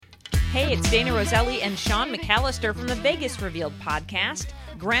Hey, it's Dana Roselli and Sean McAllister from the Vegas Revealed podcast.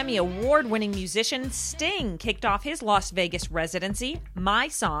 Grammy Award-winning musician Sting kicked off his Las Vegas residency, My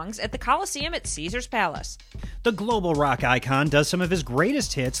Songs, at the Coliseum at Caesars Palace. The global rock icon does some of his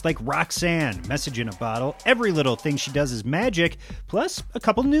greatest hits like Roxanne, Message in a Bottle, Every Little Thing She Does Is Magic, plus a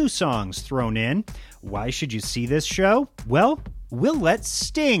couple new songs thrown in. Why should you see this show? Well, we'll let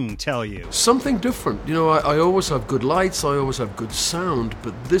Sting tell you. Something different. You know, I always have good lights, I always have good sound,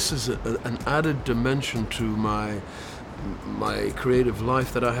 but this is an added dimension to my creative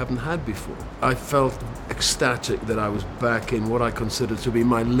life that I haven't had before. I felt ecstatic that I was back in what I consider to be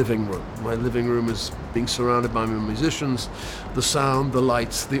my living room. My living room is being surrounded by my musicians, the sound, the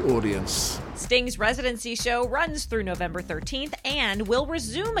lights, the audience. Sting's residency show runs through November 13th and will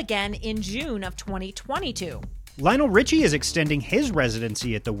resume again in June of 2022. Lionel Richie is extending his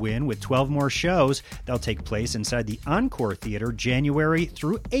residency at the Wynn with 12 more shows. They'll take place inside the Encore Theater January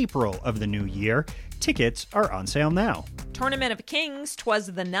through April of the new year. Tickets are on sale now. Tournament of Kings, 'Twas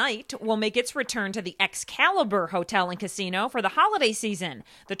the Night, will make its return to the Excalibur Hotel and Casino for the holiday season.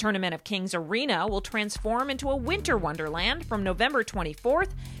 The Tournament of Kings Arena will transform into a winter wonderland from November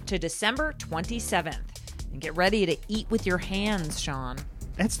 24th to December 27th. And get ready to eat with your hands, Sean.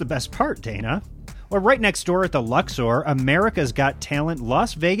 That's the best part, Dana. Well, right next door at the Luxor, America's Got Talent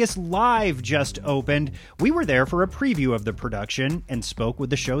Las Vegas Live just opened. We were there for a preview of the production and spoke with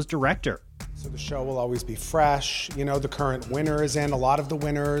the show's director. So the show will always be fresh. You know, the current winner is in, a lot of the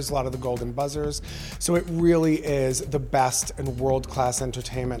winners, a lot of the golden buzzers. So it really is the best and world-class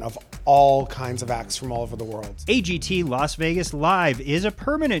entertainment of all kinds of acts from all over the world. AGT Las Vegas Live is a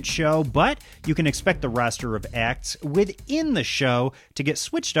permanent show, but you can expect the roster of acts within the show to get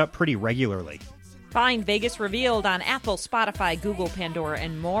switched up pretty regularly. Find Vegas Revealed on Apple, Spotify, Google, Pandora,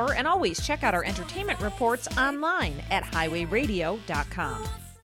 and more. And always check out our entertainment reports online at highwayradio.com.